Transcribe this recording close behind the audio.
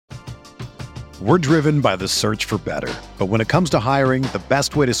We're driven by the search for better. But when it comes to hiring, the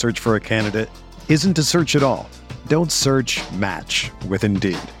best way to search for a candidate isn't to search at all. Don't search, match with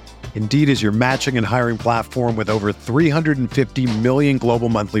Indeed. Indeed is your matching and hiring platform with over 350 million global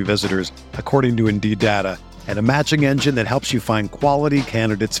monthly visitors, according to Indeed data, and a matching engine that helps you find quality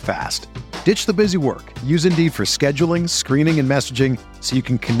candidates fast. Ditch the busy work. Use Indeed for scheduling, screening, and messaging so you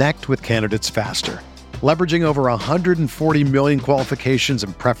can connect with candidates faster. Leveraging over 140 million qualifications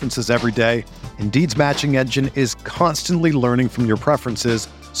and preferences every day, Indeed's matching engine is constantly learning from your preferences,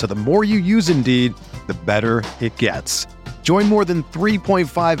 so the more you use Indeed, the better it gets. Join more than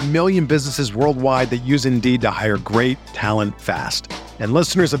 3.5 million businesses worldwide that use Indeed to hire great talent fast. And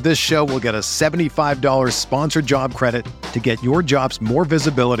listeners of this show will get a $75 sponsored job credit to get your jobs more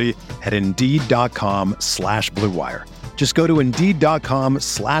visibility at Indeed.com/Blue Wire. Just go to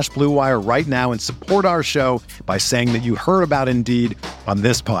Indeed.com/Blue Wire right now and support our show by saying that you heard about Indeed on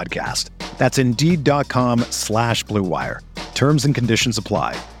this podcast. That's Indeed.com/Blue Wire. Terms and conditions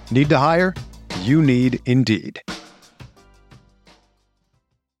apply. Need to hire? You need Indeed.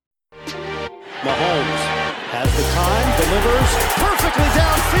 Mahomes has the time, delivers perfectly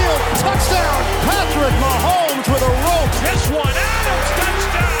downfield. Touchdown! Patrick Mahomes with a rope. This one, Adams,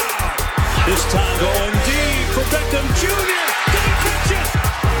 touchdown! This time going deep for Beckham Jr. Did he catch it?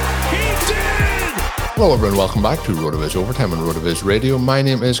 He did! Hello everyone, welcome back to RotoViz Overtime on RotoViz Radio. My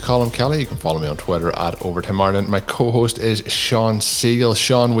name is Colin Kelly. You can follow me on Twitter at Overtime Ireland. My co-host is Sean Siegel.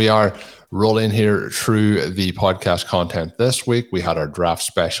 Sean, we are rolling here through the podcast content this week. We had our draft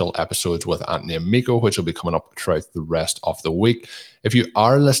special episodes with Anthony and Miko, which will be coming up throughout the rest of the week. If you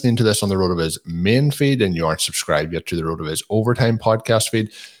are listening to this on the RotoViz main feed and you aren't subscribed yet to the RotoViz Overtime podcast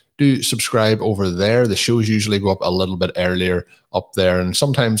feed, do subscribe over there. The shows usually go up a little bit earlier up there, and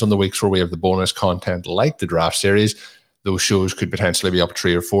sometimes on the weeks where we have the bonus content like the draft series, those shows could potentially be up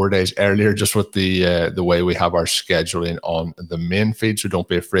 3 or 4 days earlier, just with the way we have our scheduling on the main feed. So don't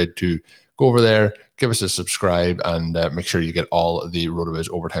be afraid to go over there, give us a subscribe, and make sure you get all the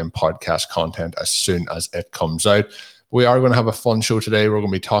RotoViz Overtime podcast content as soon as it comes out. We are going to have a fun show today. We're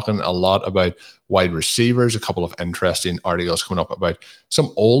going to be talking a lot about wide receivers, a couple of interesting articles coming up about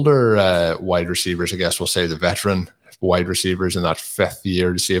some older wide receivers, I guess we'll say the veteran wide receivers in that fifth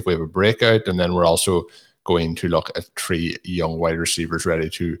year to see if we have a breakout. And then we're also going to look at 3 young wide receivers ready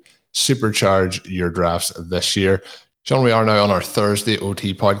to supercharge your drafts this year. Sean, we are now on our Thursday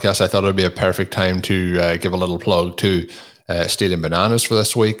OT podcast. I thought it would be a perfect time to give a little plug to Stealing Bananas for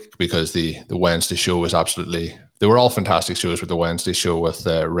this week, because the Wednesday show was absolutely, they were all fantastic shows, but the Wednesday show with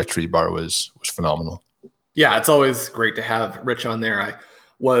Rich Hribar was phenomenal. Yeah, it's always great to have Rich on there. I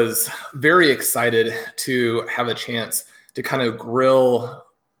was very excited to have a chance to kind of grill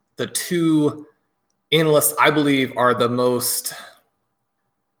the 2 analysts I believe are the most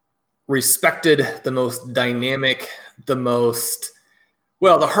respected, the most dynamic, the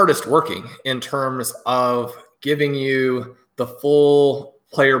hardest working in terms of giving you the full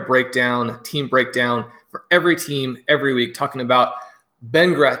player breakdown, team breakdown for every team every week, talking about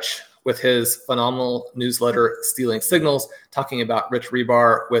Ben Gretch with his phenomenal newsletter, Stealing Signals, talking about Rich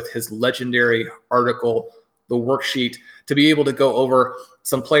Hribar with his legendary article, The Worksheet, to be able to go over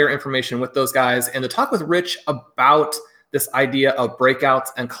some player information with those guys and to talk with Rich about this idea of breakouts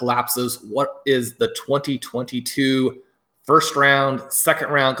and collapses. What is the 2022 first round, second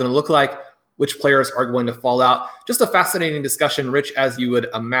round going to look like? Which players are going to fall out? Just a fascinating discussion. Rich, as you would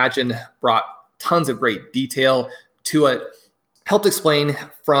imagine, brought tons of great detail to it. Helped explain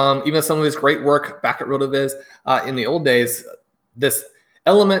from even some of his great work back at RotoViz in the old days, this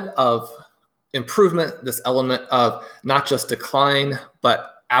element of improvement, this element of not just decline,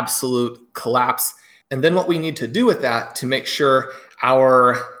 but absolute collapse. And then what we need to do with that to make sure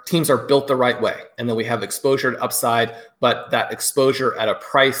our teams are built the right way, and then we have exposure to upside, but that exposure at a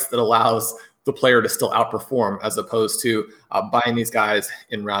price that allows the player to still outperform, as opposed to buying these guys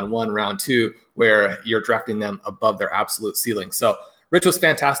in round 1, round 2, where you're drafting them above their absolute ceiling. So Rich was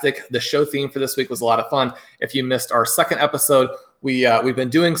fantastic. The show theme for this week was a lot of fun. If you missed our second episode, we've been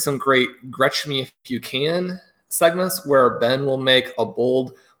doing some great Gretch Me If You Can segments where Ben will make a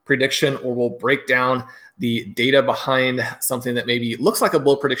bold prediction or will break down the data behind something that maybe looks like a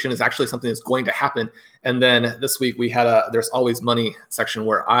bold prediction is actually something that's going to happen. And then this week we had There's Always Money section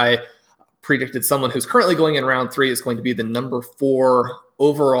where I predicted someone who's currently going in round 3 is going to be the number 4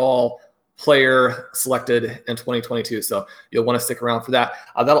 overall player selected in 2022. So you'll want to stick around for that.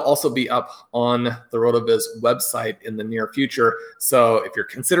 That'll also be up on the RotoViz website in the near future. So if you're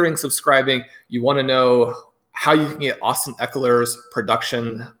considering subscribing, you want to know how you can get Austin Eckler's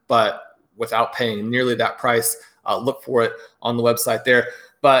production, but without paying nearly that price, look for it on the website there.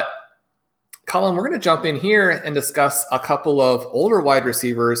 But Colin, we're going to jump in here and discuss a couple of older wide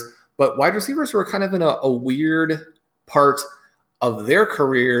receivers, but wide receivers who are kind of in a weird part of their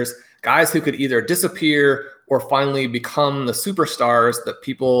careers, guys who could either disappear or finally become the superstars that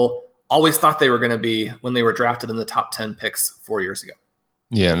people always thought they were going to be when they were drafted in the top 10 picks 4 years ago.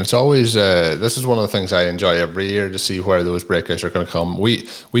 Yeah, and it's always this is one of the things I enjoy every year to see where those breakouts are going to come.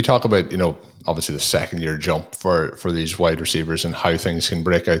 We talk about, obviously the second year jump for these wide receivers and how things can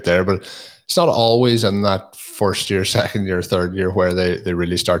break out there, but it's not always in that first year, second year, third year where they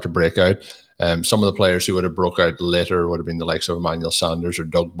really start to break out. Some of the players who would have broke out later would have been the likes of Emmanuel Sanders or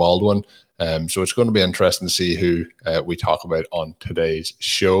Doug Baldwin. So it's going to be interesting to see who we talk about on today's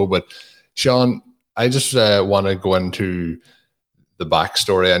show. But Sean, I just want to go into the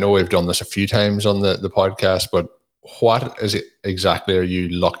backstory. I know we've done this a few times on the podcast, but what is it exactly are you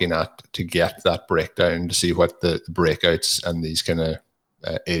looking at to get that breakdown to see what the breakouts and these kind of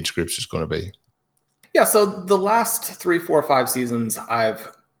age groups is going to be? Yeah, so the last 3, 4, 5 seasons,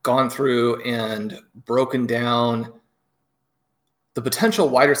 I've gone through and broken down the potential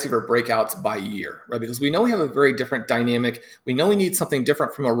wide receiver breakouts by year, right? Because we know we have a very different dynamic. We know we need something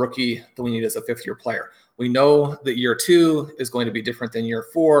different from a rookie than we need as a fifth-year player. We know that year 2 is going to be different than year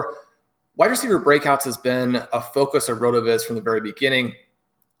 4. Wide receiver breakouts has been a focus of RotoViz from the very beginning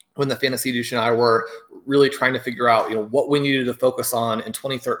when the Fantasy Douche and I were really trying to figure out, what we needed to focus on in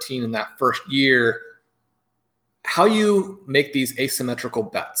 2013 in that first year, how you make these asymmetrical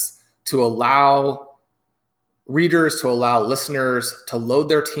bets to allow readers, to allow listeners to load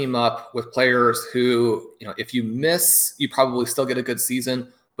their team up with players who, if you miss, you probably still get a good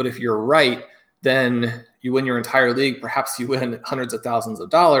season. But if you're right, then you win your entire league. Perhaps you win hundreds of thousands of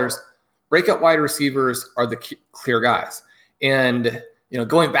dollars. Breakout wide receivers are the clear guys. And,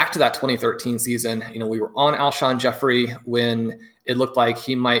 going back to that 2013 season, we were on Alshon Jeffrey when it looked like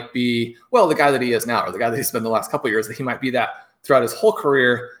he might be, the guy that he is now, or the guy that he's been the last couple of years, that he might be that throughout his whole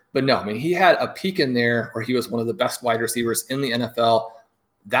career. But no, he had a peak in there where he was one of the best wide receivers in the NFL.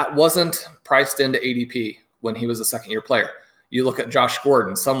 That wasn't priced into ADP when he was a second-year player. You look at Josh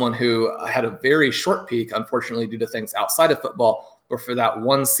Gordon, someone who had a very short peak, unfortunately, due to things outside of football, but for that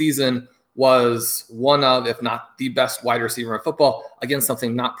one season was one of, if not the best wide receiver in football, again,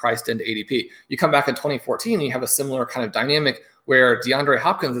 something not priced into ADP. You come back in 2014 and you have a similar kind of dynamic where DeAndre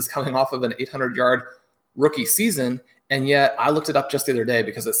Hopkins is coming off of an 800-yard rookie season, and yet I looked it up just the other day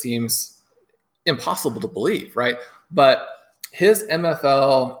because it seems impossible to believe, right? But his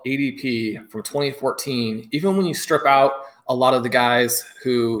MFL ADP from 2014, even when you strip out a lot of the guys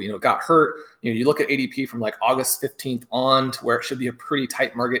who got hurt, you look at ADP from like August 15th on to where it should be a pretty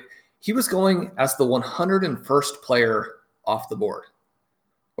tight market. He was going as the 101st player off the board,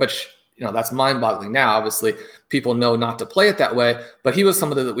 which that's mind-boggling now. Obviously, people know not to play it that way, but he was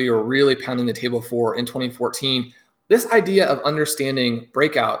somebody that we were really pounding the table for in 2014. This idea of understanding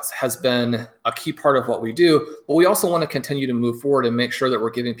breakouts has been a key part of what we do, but we also want to continue to move forward and make sure that we're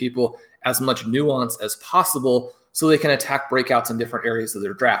giving people as much nuance as possible so they can attack breakouts in different areas of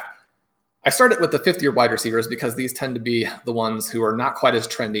their draft. I started with the fifth-year wide receivers because these tend to be the ones who are not quite as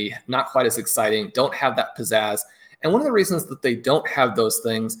trendy, not quite as exciting, don't have that pizzazz. And one of the reasons that they don't have those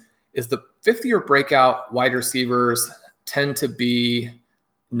things is the fifth-year breakout wide receivers tend to be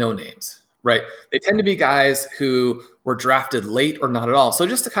no names, right? They tend to be guys who were drafted late or not at all. So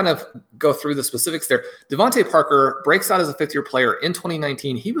just to kind of go through the specifics there, Devontae Parker breaks out as a fifth-year player in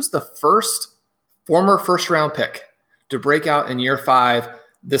 2019. He was the first former first-round pick to break out in year 5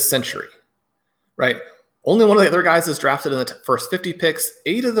 this century, right? Only one of the other guys is drafted in the first 50 picks.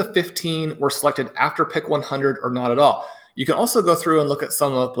 8 of the 15 were selected after pick 100 or not at all. You can also go through and look at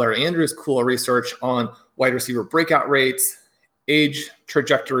some of Blair Andrews' cool research on wide receiver breakout rates, age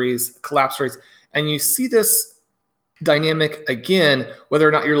trajectories, collapse rates, and you see this dynamic again, whether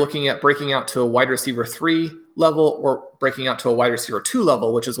or not you're looking at breaking out to a wide receiver 3 level or breaking out to a wide receiver 2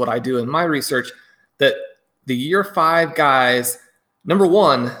 level, which is what I do in my research, that the year 5 guys, number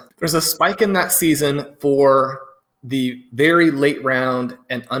one, there's a spike in that season for the very late round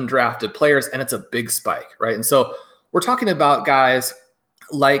and undrafted players, and it's a big spike, right? And so we're talking about guys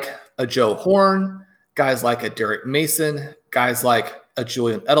like a Joe Horn, guys like a Derek Mason, guys like a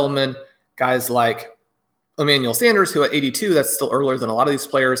Julian Edelman, guys like Emmanuel Sanders, who at 82, that's still earlier than a lot of these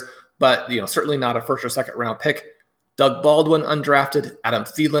players, but certainly not a first or second round pick. Doug Baldwin undrafted, Adam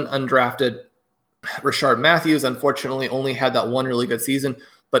Thielen undrafted, Rashard Matthews unfortunately only had that one really good season,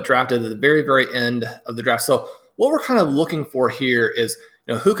 but drafted at the very, very end of the draft. So what we're kind of looking for here is,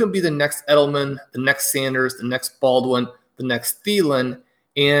 who can be the next Edelman, the next Sanders, the next Baldwin, the next Thielen?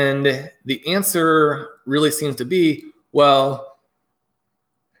 And the answer really seems to be, well,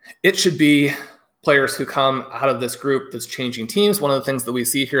 It should be players who come out of this group that's changing teams. One of the things that we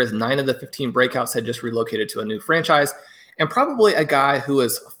see here is 9 of the 15 breakouts had just relocated to a new franchise, and probably a guy who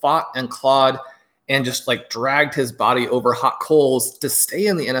has fought and clawed and just like dragged his body over hot coals to stay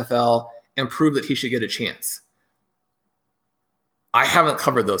in the NFL and prove that he should get a chance. I haven't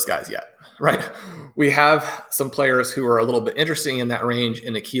covered those guys yet, right? We have some players who are a little bit interesting in that range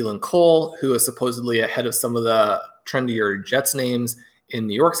in Keelan Cole, who is supposedly ahead of some of the trendier Jets names in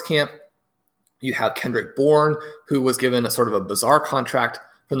New York's camp. You have Kendrick Bourne, who was given a sort of a bizarre contract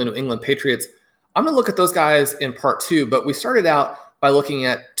from the New England Patriots. I'm going to look at those guys in part 2, but we started out by looking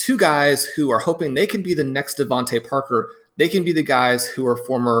at 2 guys who are hoping they can be the next Devontae Parker. They can be the guys who are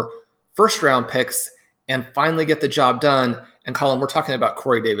former first-round picks and finally get the job done. And Colin, we're talking about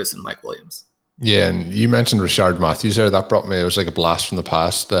Corey Davis and Mike Williams. Yeah, and you mentioned Rishard Matthews there. That brought me, it was like a blast from the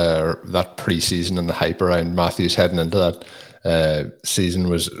past, that preseason and the hype around Matthews heading into that season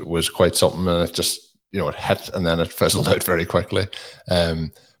was quite something, and it just, it hit and then it fizzled out very quickly.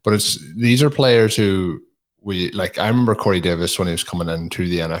 But these are players who I remember Corey Davis when he was coming into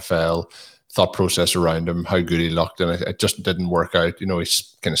the NFL, thought process around him, how good he looked, and it just didn't work out. He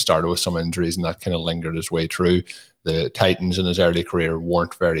kind of started with some injuries and that kind of lingered his way through. The Titans in his early career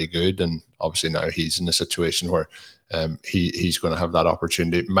weren't very good, and obviously now he's in a situation where he's going to have that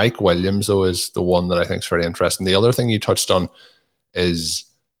opportunity. Mike Williams, though, is the one that I think is very interesting. The other thing you touched on is,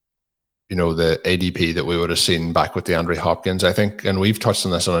 the ADP that we would have seen back with DeAndre Hopkins, I think, and we've touched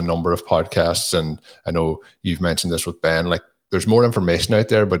on this on a number of podcasts, and I know you've mentioned this with Ben, there's more information out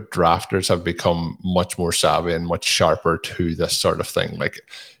there, but drafters have become much more savvy and much sharper to this sort of thing.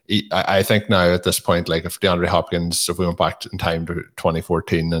 I think now at this point, if DeAndre Hopkins, if we went back in time to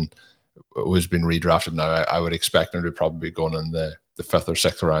 2014 and was being redrafted now, I would expect him to probably be going in the 5th or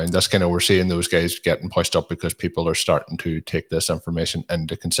 6th round. That's kind of, we're seeing those guys getting pushed up because people are starting to take this information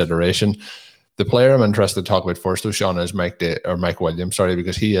into consideration. The player I'm interested to talk about first, though, Sean, is Mike Williams,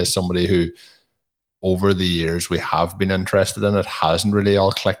 because he is somebody who, over the years, we have been interested in. It hasn't really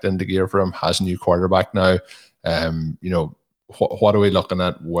all clicked into gear for him. Has a new quarterback now. What are we looking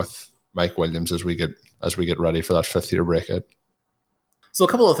at with Mike Williams as we get ready for that 5th-year breakout? So a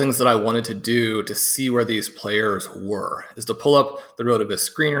couple of things that I wanted to do to see where these players were is to pull up the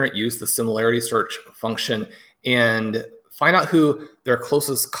RotoViz screener, use the similarity search function, and find out who their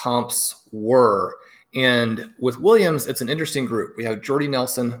closest comps were. And with Williams, it's an interesting group. We have Jordy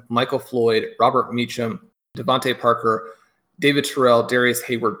Nelson, Michael Floyd, Robert Meacham, Devontae Parker, David Terrell, Darius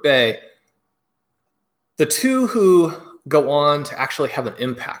Hayward-Bay. The 2 who go on to actually have an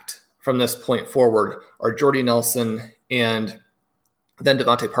impact from this point forward are Jordy Nelson and then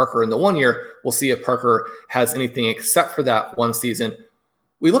Devontae Parker. In the 1 year, we'll see if Parker has anything except for that one season.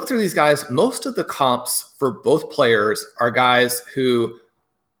 We look through these guys. Most of the comps for both players are guys who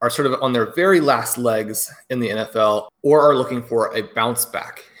are sort of on their very last legs in the NFL or are looking for a bounce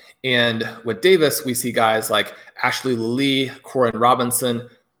back. And with Davis, we see guys like Ashley Lee, Corin Robinson,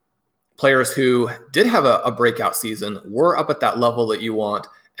 players who did have a breakout season, were up at that level that you want,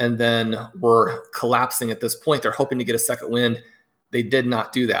 and then were collapsing at this point. They're hoping to get a second wind. They did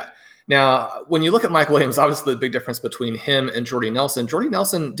not do that. Now, when you look at Mike Williams, obviously the big difference between him and Jordy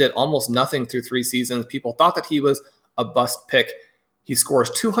Nelson did almost nothing through 3 seasons. People thought that he was a bust pick. He scores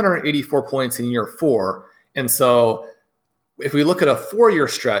 284 points in year 4. And so if we look at a 4-year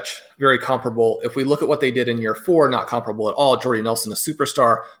stretch, very comparable. If we look at what they did in year 4, not comparable at all. Jordy Nelson, a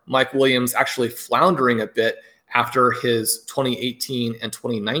superstar. Mike Williams actually floundering a bit after his 2018 and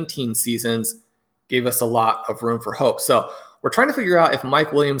 2019 seasons gave us a lot of room for hope. So we're trying to figure out if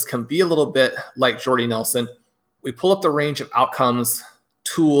Mike Williams can be a little bit like Jordy Nelson. We pull up the range of outcomes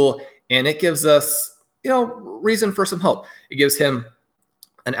tool, and it gives us, reason for some hope. It gives him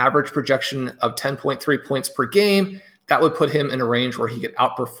an average projection of 10.3 points per game. That would put him in a range where he could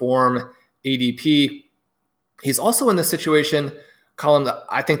outperform ADP. He's also in the situation, Colin, that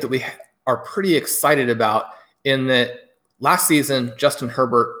I think that we are pretty excited about, in that last season, Justin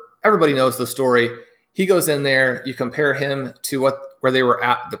Herbert, everybody knows the story. He goes in there, you compare him to where they were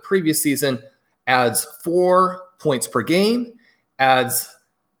at the previous season, adds 4 points per game, adds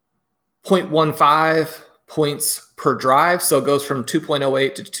 0.15 points per drive. So it goes from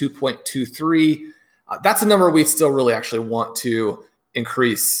 2.08 to 2.23. That's a number we still really actually want to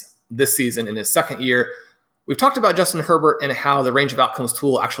increase this season in his second year. We've talked about Justin Herbert and how the range of outcomes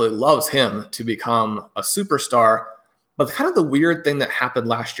tool actually loves him to become a superstar. But kind of the weird thing that happened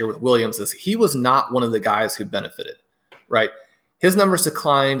last year with Williams is he was not one of the guys who benefited, right? His numbers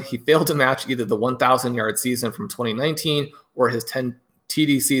declined. He failed to match either the 1,000-yard season from 2019 or his 10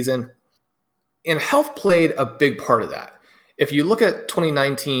 TD season. And health played a big part of that. If you look at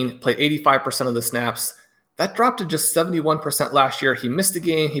 2019, played 85% of the snaps. That dropped to just 71% last year. He missed a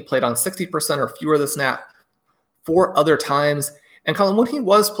game. He played on 60% or fewer of the snap 4 other times. And Colin, when he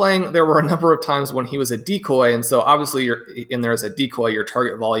was playing, there were a number of times when he was a decoy. And so obviously you're in there as a decoy, your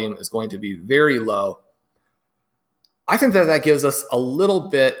target volume is going to be very low. I think that gives us a little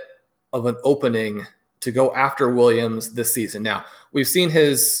bit of an opening to go after Williams this season. Now, we've seen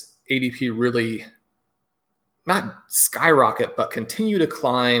his ADP really not skyrocket, but continue to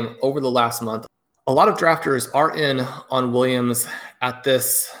climb over the last month. A lot of drafters are in on Williams at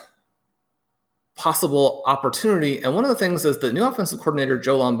this possible opportunity. And one of the things is the new offensive coordinator,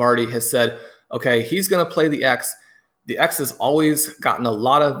 Joe Lombardi, has said, okay, he's going to play the X. The X has always gotten a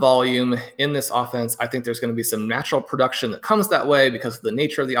lot of volume in this offense. I think there's going to be some natural production that comes that way because of the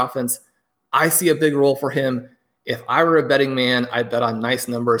nature of the offense. I see a big role for him. If I were a betting man, I'd bet on nice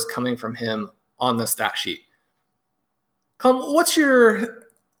numbers coming from him on the stat sheet. What's your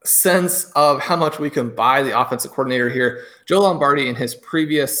sense of how much we can buy the offensive coordinator here? Joe Lombardi, in his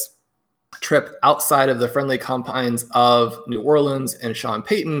previous trip outside of the friendly confines of New Orleans and Sean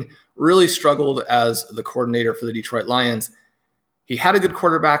Payton, really struggled as the coordinator for the Detroit Lions. He had a good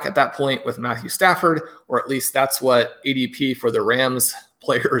quarterback at that point with Matthew Stafford, or at least that's what ADP for the Rams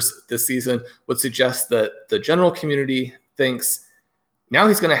players this season would suggest that the general community thinks. Now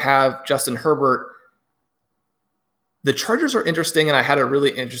he's going to have Justin Herbert. The Chargers are interesting, and I had a really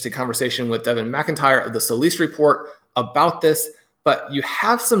interesting conversation with Devin McIntyre of the Solis Report about this, but you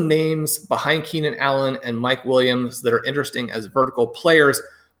have some names behind Keenan Allen and Mike Williams that are interesting as vertical players,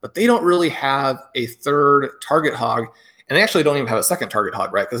 but they don't really have a third target hog, and they actually don't even have a second target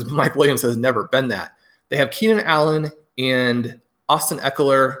hog, right? Because Mike Williams has never been that. They have Keenan Allen and Austin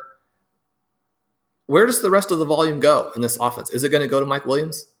Eckler. Where does the rest of the volume go in this offense? Is it going to go to Mike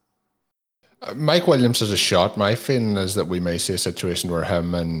Williams? Mike Williams has a shot. My feeling is that we may see a situation where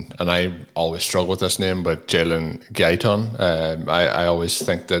him and I always struggle with this name, but Jalen Guyton. I always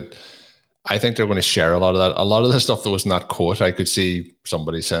think that I think they're going to share a lot of that. A lot of the stuff that was not quote, I could see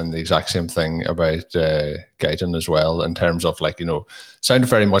somebody saying the exact same thing about Guyton as well, in terms of sounded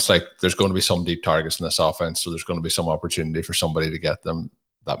very much like there's going to be some deep targets in this offense, so there's going to be some opportunity for somebody to get them.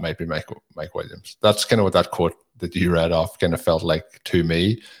 That might be Mike Williams. That's kind of what that quote that you read off kind of felt like to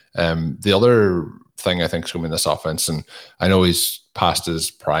me. The other thing I think is going to be in this offense, and I know he's past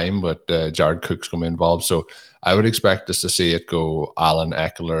his prime, but Jared Cook's going to be involved. So I would expect us to see it go Allen,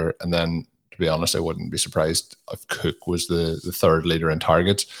 Eckler, and then, to be honest, I wouldn't be surprised if Cook was the third leader in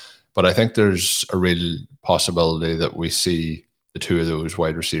targets. But I think there's a real possibility that we see the two of those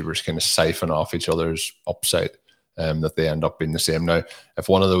wide receivers kind of siphon off each other's upside, that they end up being the same. Now, if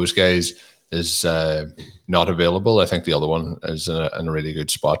one of those guys is not available, I think the other one is in a really good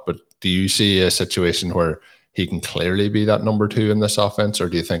spot. But do you see a situation where he can clearly be that number 2 in this offense, or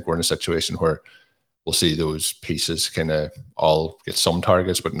do you think we're in a situation where we'll see those pieces kind of all get some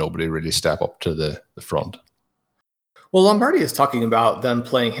targets, but nobody really step up to the front? Well, Lombardi is talking about them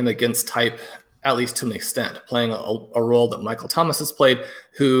playing him against type, at least to an extent, playing a role that Michael Thomas has played,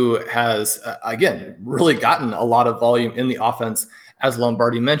 who has, again, really gotten a lot of volume in the offense, as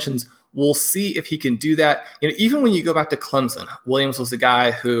Lombardi mentions. We'll see if he can do that. Even when you go back to Clemson, Williams was the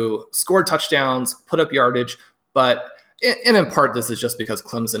guy who scored touchdowns, put up yardage, but and in part, this is just because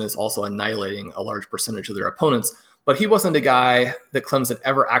Clemson is also annihilating a large percentage of their opponents. But he wasn't a guy that Clemson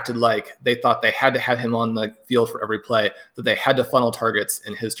ever acted like they thought they had to have him on the field for every play, that they had to funnel targets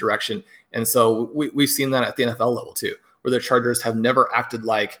in his direction. And so we've seen that at the NFL level too, where the Chargers have never acted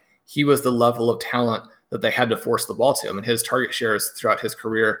like he was the level of talent that they had to force the ball to. I mean, his target shares throughout his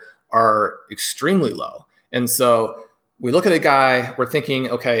career are extremely low. And so we look at a guy, we're thinking,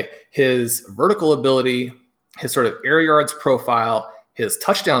 okay, his vertical ability, his sort of air yards profile, his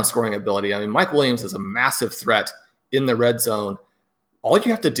touchdown scoring ability. I mean, Mike Williams is a massive threat in the red zone. All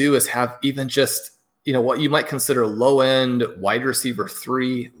you have to do is have even just, what you might consider low end wide receiver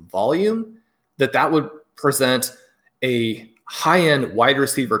 3 volume, that would present a high end wide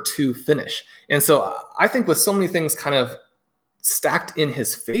receiver 2 finish. And so I think with so many things kind of stacked in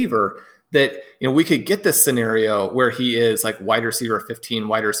his favor, that we could get this scenario where he is like wide receiver 15,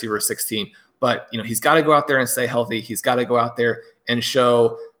 wide receiver 16, but he's got to go out there and stay healthy. He's got to go out there and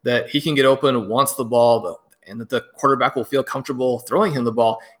show that he can get open, wants the ball, and that the quarterback will feel comfortable throwing him the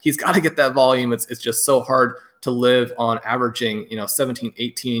ball. He's got to get that volume. It's just so hard to live on averaging 17,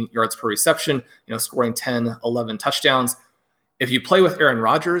 18 yards per reception, scoring 10, 11 touchdowns. If you play with Aaron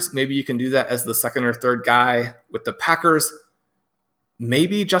Rodgers, maybe you can do that as the second or third guy with the Packers.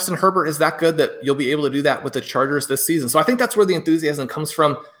 Maybe Justin Herbert is that good that you'll be able to do that with the Chargers this season. So I think that's where the enthusiasm comes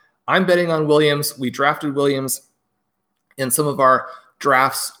from. I'm betting on Williams. We drafted Williams in some of our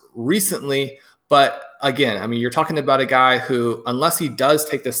drafts recently. But again, I mean, you're talking about a guy who, unless he does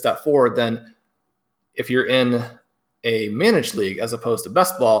take this step forward, then if you're in a managed league as opposed to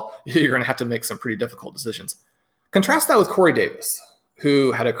best ball, you're going to have to make some pretty difficult decisions. Contrast that with Corey Davis,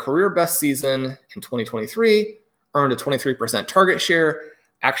 who had a career best season in 2023, earned a 23% target share,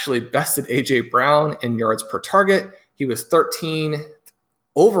 actually bested A.J. Brown in yards per target. He was 13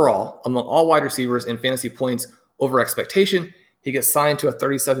 overall among all wide receivers in fantasy points over expectation. He gets signed to a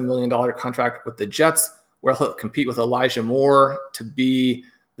 $37 million contract with the Jets, where he'll compete with Elijah Moore to be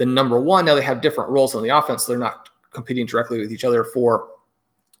the number one. Now they have different roles on the offense, so they're not competing directly with each other for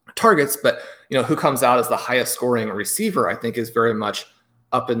targets, but who comes out as the highest scoring receiver, I think, is very much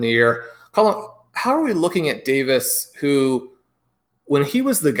up in the air. Colin, how are we looking at Davis, who, when he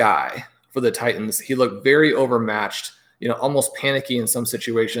was the guy for the Titans, he looked very overmatched, almost panicky in some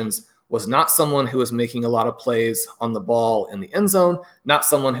situations, was not someone who was making a lot of plays on the ball in the end zone, not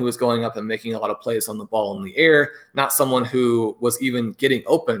someone who was going up and making a lot of plays on the ball in the air, not someone who was even getting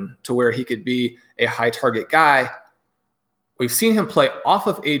open to where he could be a high target guy. We've seen him play off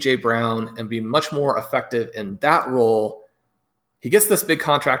of A.J. Brown and be much more effective in that role. He gets this big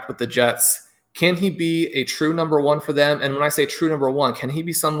contract with the Jets. Can he be a true number one for them? And when I say true number one, can he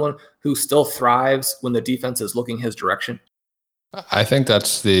be someone who still thrives when the defense is looking his direction? I think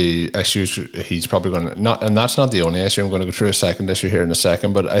that's the issue he's probably going to and that's not the only issue. I'm going to go through a second issue here in a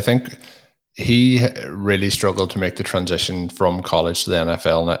second, but I think he really struggled to make the transition from college to the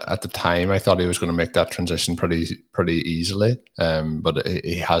NFL. And at the time, I thought he was going to make that transition pretty easily. But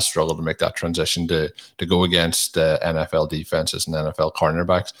he has struggled to make that transition to go against NFL defenses and NFL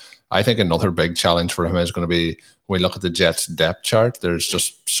cornerbacks. I think another big challenge for him is going to be, when we look at the Jets depth chart, there's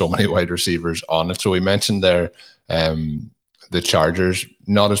just so many wide receivers on it. So we mentioned there, the Chargers,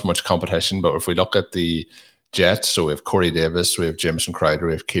 not as much competition, but if we look at the Jets, so we have Corey Davis, we have Jamison Crowder,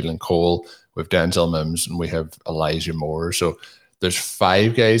 we have Keelan Cole, we have Denzel Mims, and we have Elijah Moore. So there's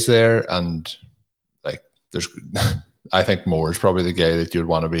 5 guys there, and there's I think Moore is probably the guy that you'd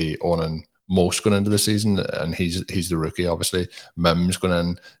want to be owning most going into the season, and he's the rookie, obviously. Mims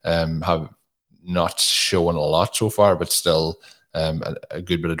going in, have not shown a lot so far, but still a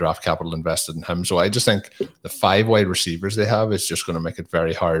good bit of draft capital invested in him. So I just think the 5 wide receivers they have is just going to make it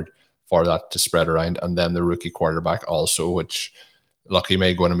very hard for that to spread around. And then the rookie quarterback also, which, look, he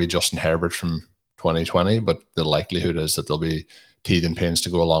may go in and be Justin Herbert from 2020, but the likelihood is that there'll be teeth and pains to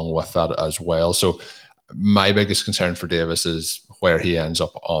go along with that as well. So my biggest concern for Davis is where he ends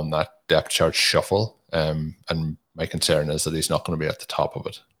up on that depth chart shuffle. And my concern is that he's not going to be at the top of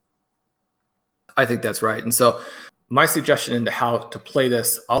it. I think that's right. And so my suggestion into how to play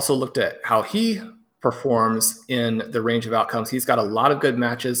this also looked at how he performs in the range of outcomes. He's got a lot of good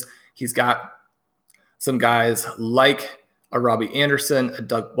matches. He's got some guys like a Robbie Anderson, a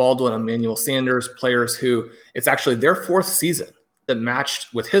Doug Baldwin, Emmanuel Sanders, players who it's actually their 4th season that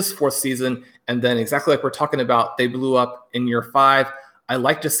matched with his 4th season. And then exactly like we're talking about, they blew up in year 5. I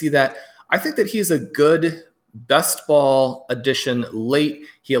like to see that. I think that he's a good best ball addition late.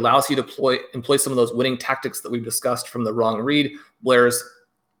 He allows you to employ some of those winning tactics that we've discussed from the wrong read. Blair's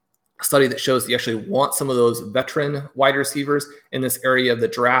study that shows you actually want some of those veteran wide receivers in this area of the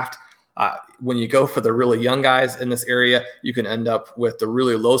draft. When you go for the really young guys in this area, you can end up with the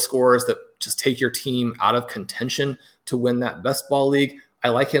really low scores that just take your team out of contention to win that best ball league. I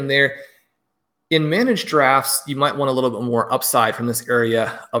like him there. In managed drafts, you might want a little bit more upside from this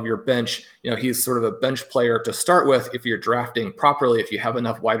area of your bench. He's sort of a bench player to start with if you're drafting properly, if you have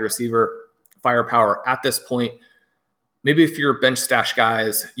enough wide receiver firepower at this point. Maybe if you're bench stash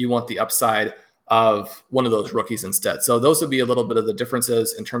guys, you want the upside of one of those rookies instead. So those would be a little bit of the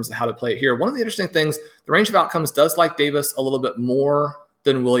differences in terms of how to play it here. One of the interesting things, the range of outcomes does like Davis a little bit more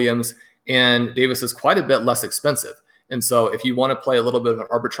than Williams, and Davis is quite a bit less expensive. And so if you want to play a little bit of an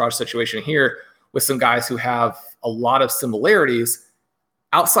arbitrage situation here with some guys who have a lot of similarities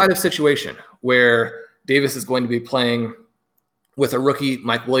outside of situation where Davis is going to be playing with a rookie,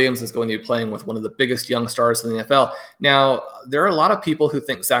 Mike Williams is going to be playing with one of the biggest young stars in the NFL. Now, there are a lot of people who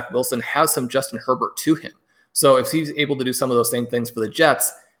think Zach Wilson has some Justin Herbert to him. So if he's able to do some of those same things for the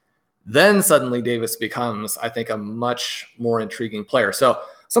Jets, then suddenly Davis becomes, I think, a much more intriguing player. So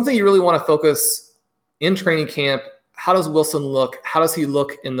something you really want to focus in training camp. How does Wilson look? How does he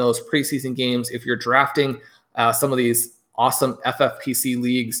look in those preseason games? If you're drafting some of these awesome FFPC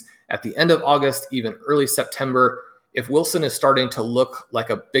leagues at the end of August, even early September, if Wilson is starting to look like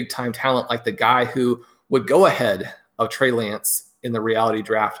a big-time talent, like the guy who would go ahead of Trey Lance in the reality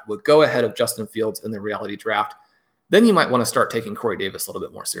draft, would go ahead of Justin Fields in the reality draft, then you might want to start taking Corey Davis a little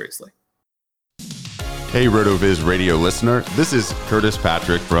bit more seriously. Hey, RotoViz radio listener, this is Curtis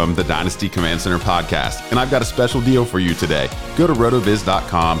Patrick from the Dynasty Command Center podcast, and I've got a special deal for you today. Go to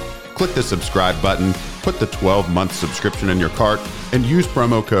rotoviz.com, click the subscribe button, put the 12-month subscription in your cart, and use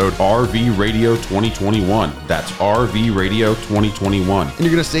promo code RVRadio2021. That's RVRadio2021, and you're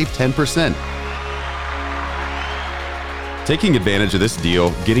going to save 10%. Taking advantage of this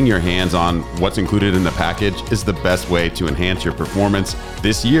deal, getting your hands on what's included in the package is the best way to enhance your performance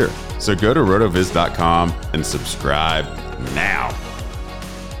this year. So go to rotoviz.com and subscribe now.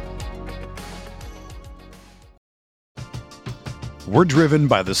 We're driven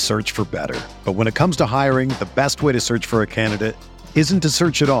by the search for better. But when it comes to hiring, the best way to search for a candidate isn't to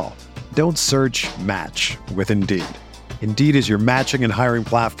search at all. Don't search, match with Indeed. Indeed is your matching and hiring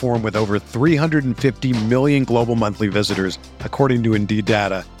platform with over 350 million global monthly visitors, according to Indeed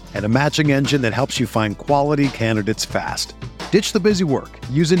data, and a matching engine that helps you find quality candidates fast. Ditch the busy work.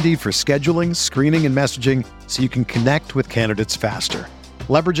 Use Indeed for scheduling, screening, and messaging so you can connect with candidates faster.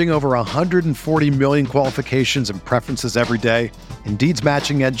 Leveraging over 140 million qualifications and preferences every day, Indeed's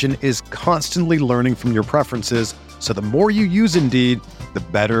matching engine is constantly learning from your preferences, so the more you use Indeed, the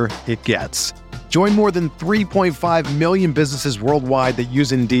better it gets. Join more than 3.5 million businesses worldwide that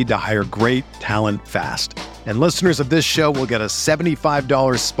use Indeed to hire great talent fast. And listeners of this show will get a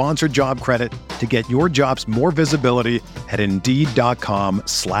 $75 sponsored job credit to get your jobs more visibility at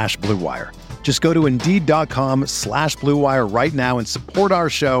Indeed.com/Blue Wire. Just go to Indeed.com/Blue Wire right now and support our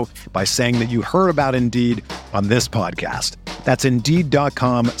show by saying that you heard about Indeed on this podcast. That's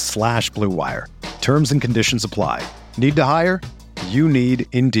Indeed.com/Blue Wire. Terms and conditions apply. Need to hire? You need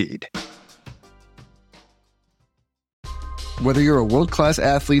Indeed. Whether you're a world-class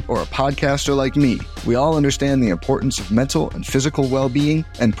athlete or a podcaster like me, we all understand the importance of mental and physical well-being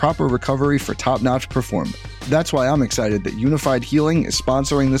and proper recovery for top-notch performance. That's why I'm excited that Unified Healing is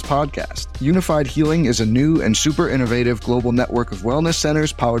sponsoring this podcast. Unified Healing is a new and super innovative global network of wellness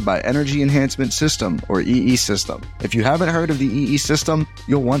centers powered by Energy Enhancement System, or EE System. If you haven't heard of the EE System,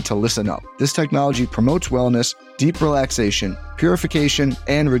 you'll want to listen up. This technology promotes wellness, deep relaxation, purification,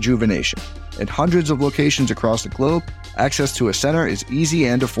 and rejuvenation. In hundreds of locations across the globe, access to a center is easy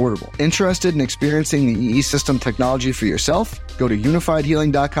and affordable. Interested in experiencing the EE System technology for yourself? Go to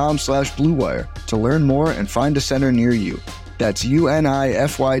unifiedhealing.com/Blue Wire to learn more and find a center near you. That's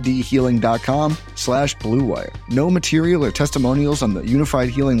UNIFYDhealing.com/Blue Wire. No material or testimonials on the Unified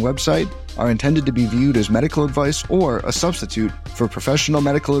Healing website are intended to be viewed as medical advice or a substitute for professional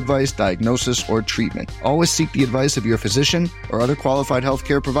medical advice, diagnosis, or treatment. Always seek the advice of your physician or other qualified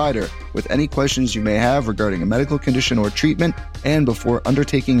healthcare provider with any questions you may have regarding a medical condition or treatment and before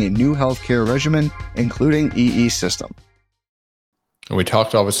undertaking a new healthcare regimen, including EE System. And we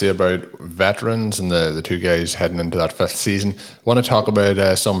talked obviously about veterans and the two guys heading into that fifth season. I want to talk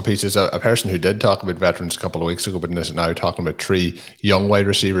about some pieces. A person who did talk about veterans a couple of weeks ago, but is now talking about three young wide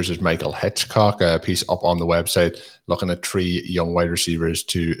receivers is Michael Hitchcock. A piece up on the website looking at three young wide receivers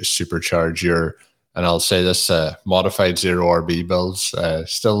to supercharge your, and I'll say this, modified zero RB builds.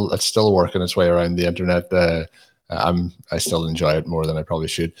 It's still working its way around the internet. I still enjoy it more than I probably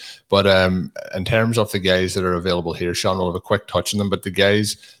should. But in terms of the guys that are available here, Sean will have a quick touch on them. But the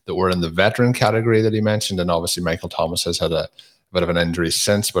guys that were in the veteran category that he mentioned, and obviously Michael Thomas has had a bit of an injury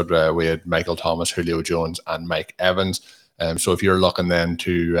since, but we had Michael Thomas, Julio Jones, and Mike Evans. So if you're looking then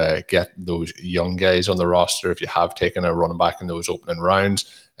to get those young guys on the roster, if you have taken a running back in those opening rounds,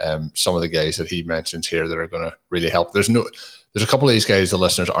 some of the guys that he mentions here that are going to really help. There's a couple of these guys the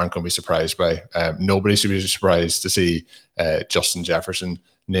listeners aren't going to be surprised by. Nobody should be surprised to see Justin Jefferson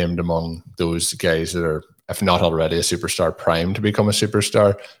named among those guys that are, if not already a superstar, primed to become a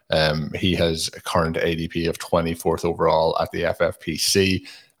superstar. He has a current ADP of 24th overall at the FFPC.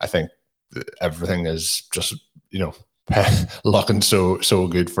 I think everything is just, looking so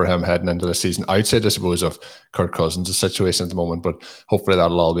good for him heading into the season. Outside, I suppose, of Kirk Cousins' situation at the moment, but hopefully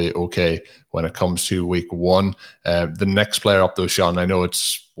that'll all be okay when it comes to week one. The next player up though, Sean, I know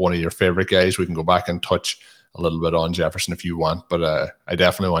it's one of your favorite guys. We can go back and touch a little bit on Jefferson if you want, but I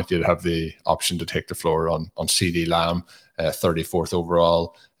definitely want you to have the option to take the floor on CeeDee Lamb, 34th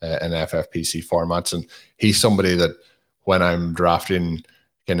overall in FFPC formats. And he's somebody that when I'm drafting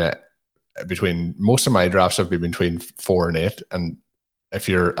between most of my drafts have been between 4 and 8, and if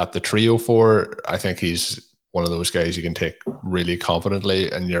you're at the trio 4, I think he's one of those guys you can take really confidently.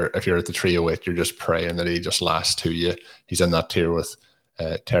 And if you're at the trio 8, you're just praying that he just lasts to you. He's in that tier with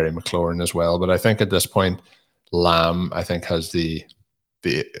Terry McLaurin as well. But I think at this point, Lamb I think has the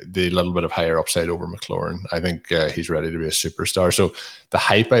little bit of higher upside over McLaurin. I think he's ready to be a superstar. So the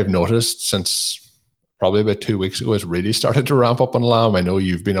hype I've noticed since probably about 2 weeks ago has really started to ramp up on Lamb. I know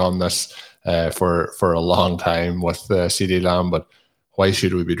you've been on this for a long time with CeeDee Lamb, but why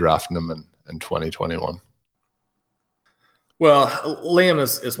should we be drafting him in 2021? Well, Lamb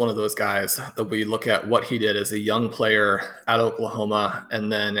is one of those guys that we look at what he did as a young player at Oklahoma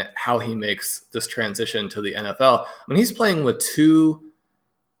and then how he makes this transition to the NFL. I mean, he's playing with two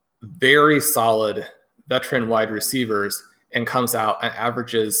very solid veteran wide receivers and comes out and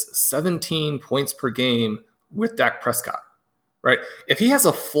averages 17 points per game with Dak Prescott, right? If he has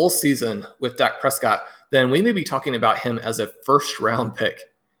a full season with Dak Prescott, then we may be talking about him as a first-round pick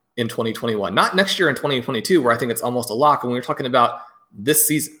in 2021, not next year in 2022, where I think it's almost a lock. And we're talking about this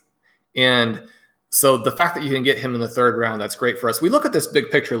season. And so the fact that you can get him in the third round, that's great for us. We look at this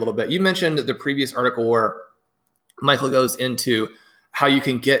big picture a little bit. You mentioned the previous article where Michael goes into how you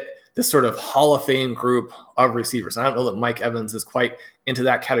can get this sort of Hall of Fame group of receivers. I don't know that Mike Evans is quite into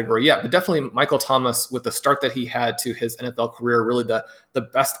that category yet, but definitely Michael Thomas, with the start that he had to his NFL career, really the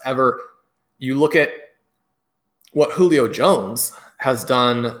best ever. You look at what Julio Jones has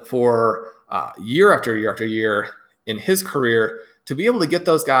done for year after year after year in his career, to be able to get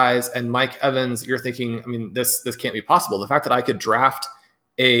those guys. And Mike Evans, you're thinking, I mean, this can't be possible. The fact that I could draft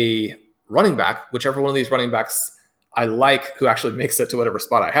a running back, whichever one of these running backs I like, who actually makes it to whatever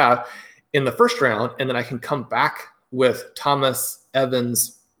spot I have in the first round, and then I can come back with Thomas,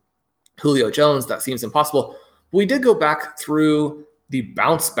 Evans, Julio Jones, that seems impossible. We did go back through the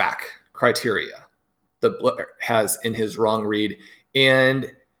bounce back criteria that Blair has in his wrong read.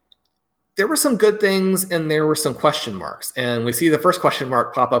 And there were some good things and there were some question marks. And we see the first question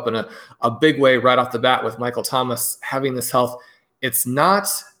mark pop up in a big way right off the bat with Michael Thomas having this health. It's not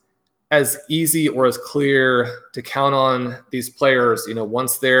as easy or as clear to count on these players,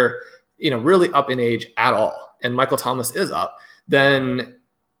 once they're, really up in age at all. And Michael Thomas is up. Then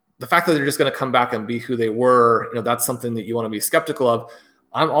the fact that they're just going to come back and be who they were, that's something that you want to be skeptical of.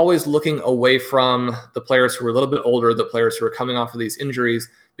 I'm always looking away from the players who are a little bit older, the players who are coming off of these injuries,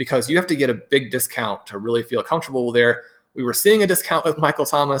 because you have to get a big discount to really feel comfortable there. We were seeing a discount with Michael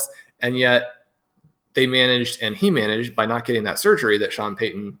Thomas, and yet he managed by not getting that surgery that Sean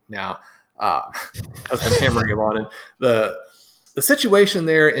Payton now has been hammering him on. And the situation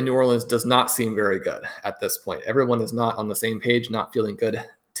there in New Orleans does not seem very good at this point. Everyone is not on the same page, not feeling good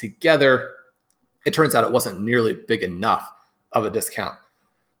together. It turns out it wasn't nearly big enough of a discount.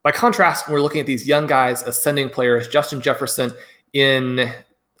 By contrast, when we're looking at these young guys, ascending players, Justin Jefferson in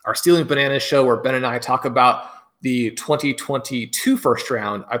our Stealing Bananas show, where Ben and I talk about the 2022 first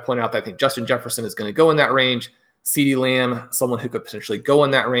round, I point out that I think Justin Jefferson is going to go in that range. CeeDee Lamb, someone who could potentially go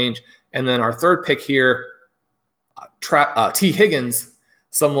in that range. And then our third pick here, T. Higgins,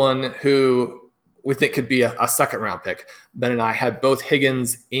 someone who we think could be a second round pick. Ben and I had both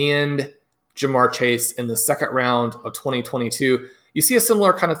Higgins and Jamar Chase in the second round of 2022. You see a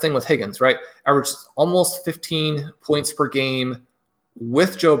similar kind of thing with Higgins, right? Averaged almost 15 points per game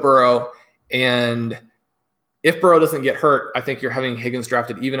with Joe Burrow. And if Burrow doesn't get hurt, I think you're having Higgins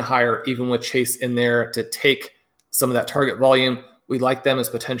drafted even higher, even with Chase in there to take some of that target volume. We like them as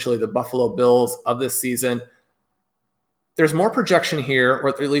potentially the Buffalo Bills of this season. There's more projection here, or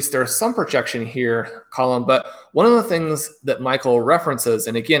at least there's some projection here, Colin, but one of the things that Michael references,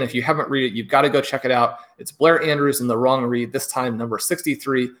 and again, if you haven't read it, you've got to go check it out. It's Blair Andrews in the wrong read, this time number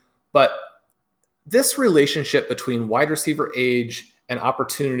 63. But this relationship between wide receiver age and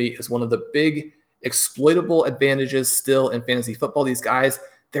opportunity is one of the big exploitable advantages still in fantasy football. These guys,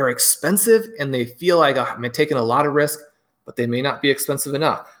 they're expensive and they feel like I'm taking a lot of risk, but they may not be expensive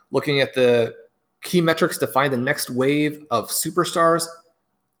enough. Looking at the key metrics to find the next wave of superstars,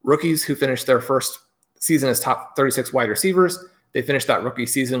 rookies who finished their first season as top 36 wide receivers. They finished that rookie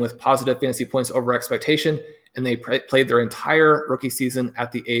season with positive fantasy points over expectation, and they played their entire rookie season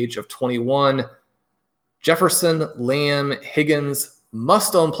at the age of 21. Jefferson, Lamb, Higgins,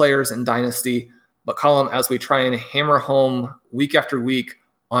 must-own players in Dynasty. But Colin, as we try and hammer home week after week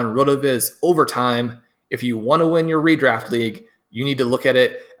on RotoViz Overtime, if you want to win your redraft league, you need to look at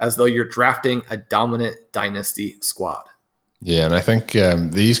it as though you're drafting a dominant dynasty squad. Yeah, and I think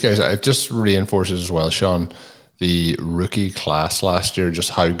these guys, it just reinforces as well, Sean, the rookie class last year, just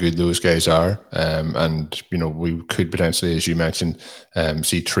how good those guys are. And, we could potentially, as you mentioned,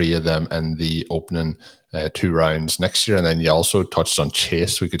 see 3 of them in the opening 2 rounds next year. And then you also touched on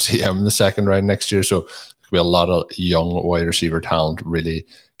Chase. We could see him in the second round next year. So there'll be a lot of young wide receiver talent really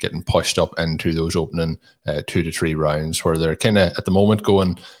getting pushed up into those opening 2 to 3 rounds, where they're kind of at the moment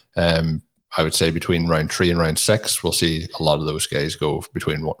going, I would say between round 3 and round 6, we'll see a lot of those guys go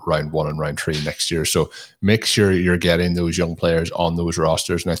between round 1 and round 3 next year. So make sure you're getting those young players on those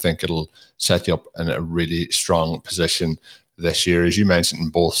rosters. And I think it'll set you up in a really strong position this year. As you mentioned in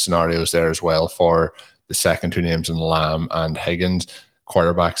both scenarios there as well, for the second two names in Lamb and Higgins,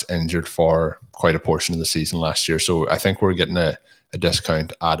 quarterbacks injured for quite a portion of the season last year. So I think we're getting a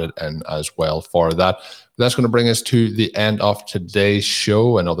discount added in as well for that. That's going to bring us to the end of today's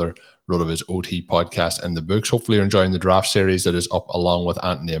show. Another RotoViz OT podcast in the books. Hopefully you're enjoying the draft series that is up along with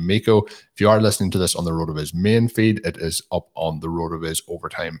Anthony Amico. If you are listening to this on the RotoViz main feed, it is up on the RotoViz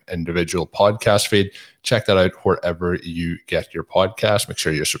Overtime individual podcast feed. Check that out wherever you get your podcast. Make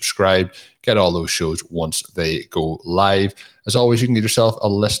sure you're subscribed. Get all those shows once they go live. As always, you can get yourself a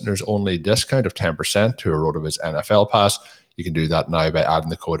listeners only discount of 10% to a RotoViz NFL pass. You can do that now by adding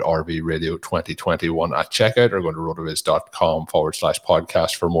the code RVRadio2021 at checkout, or go to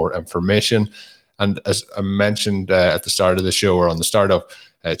rotoviz.com/podcast for more information. And as I mentioned at the start of the show, or on the start of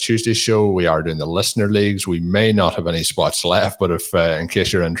Tuesday's show, we are doing the listener leagues. We may not have any spots left, but if in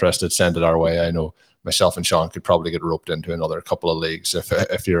case you're interested, send it our way. I know myself and Sean could probably get roped into another couple of leagues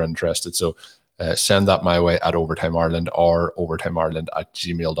if you're interested. So send that my way at Overtime Ireland or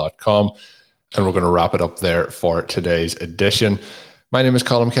overtimeireland@gmail.com. And we're going to wrap it up there for today's edition. My name is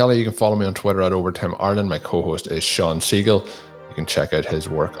Colm Kelly. You can follow me on Twitter at Overtime Ireland. My co-host is Sean Siegel. You can check out his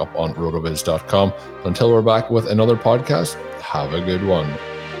work up on rotoviz.com. Until we're back with another podcast, have a good one.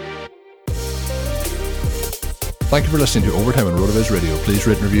 Thank you for listening to Overtime on RotoViz Radio. Please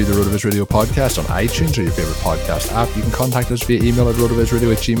rate and review the RotoViz Radio podcast on iTunes or your favorite podcast app. You can contact us via email at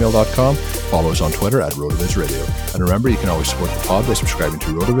rotovizradio@gmail.com. Follow us on Twitter at RotoViz Radio. And remember, you can always support the pod by subscribing to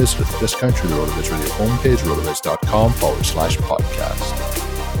RotoViz with a discount through the RotoViz Radio homepage, rotoviz.com/podcast.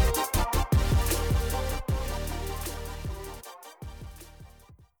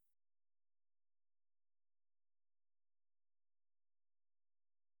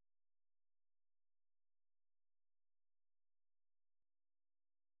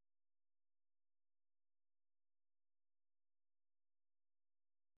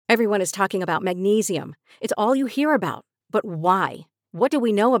 Everyone is talking about magnesium. It's all you hear about. But why? What do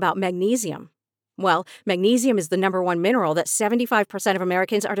we know about magnesium? Well, magnesium is the number one mineral that 75% of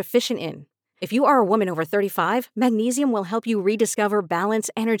Americans are deficient in. If you are a woman over 35, magnesium will help you rediscover balance,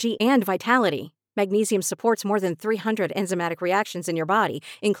 energy, and vitality. Magnesium supports more than 300 enzymatic reactions in your body,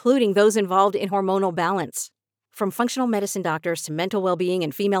 including those involved in hormonal balance. From functional medicine doctors to mental well-being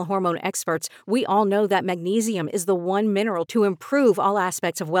and female hormone experts, we all know that magnesium is the one mineral to improve all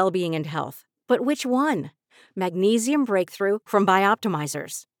aspects of well-being and health. But which one? Magnesium Breakthrough from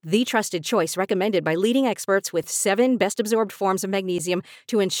Bioptimizers, the trusted choice recommended by leading experts with 7 best-absorbed forms of magnesium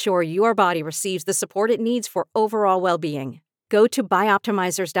to ensure your body receives the support it needs for overall well-being. Go to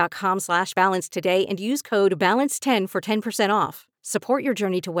bioptimizers.com/balance today and use code BALANCE10 for 10% off. Support your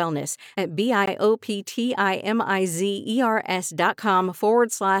journey to wellness at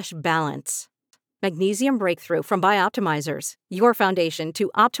bioptimizers.com/balance. Magnesium Breakthrough from Bioptimizers, your foundation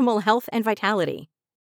to optimal health and vitality.